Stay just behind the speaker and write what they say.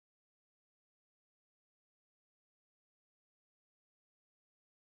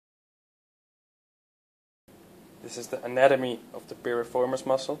This is the anatomy of the piriformis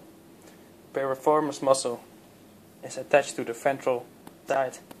muscle. Piriformis muscle is attached to the ventral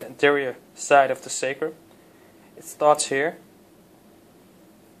side, the anterior side of the sacrum. It starts here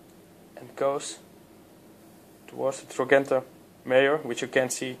and goes towards the trochanter major, which you can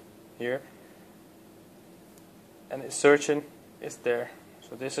see here, and the insertion is there.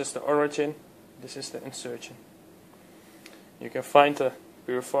 So this is the origin, this is the insertion. You can find the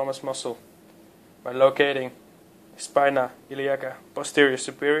piriformis muscle by locating spina iliaca posterior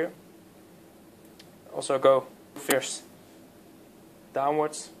superior. Also go first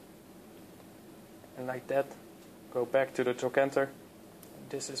downwards, and like that go back to the trochanter.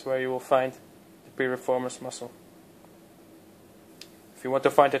 This is where you will find the piriformis muscle. If you want to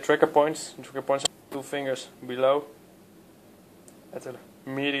find the trigger points are 2 fingers below at the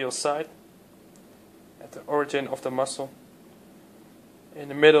medial side, at the origin of the muscle. In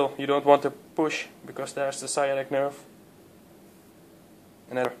the middle you don't want to push because there's the sciatic nerve.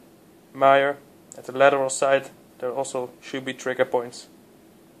 And at the major, at the lateral side, there also should be trigger points.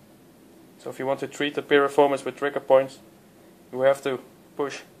 So if you want to treat the piriformis with trigger points, you have to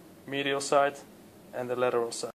push medial side and the lateral side.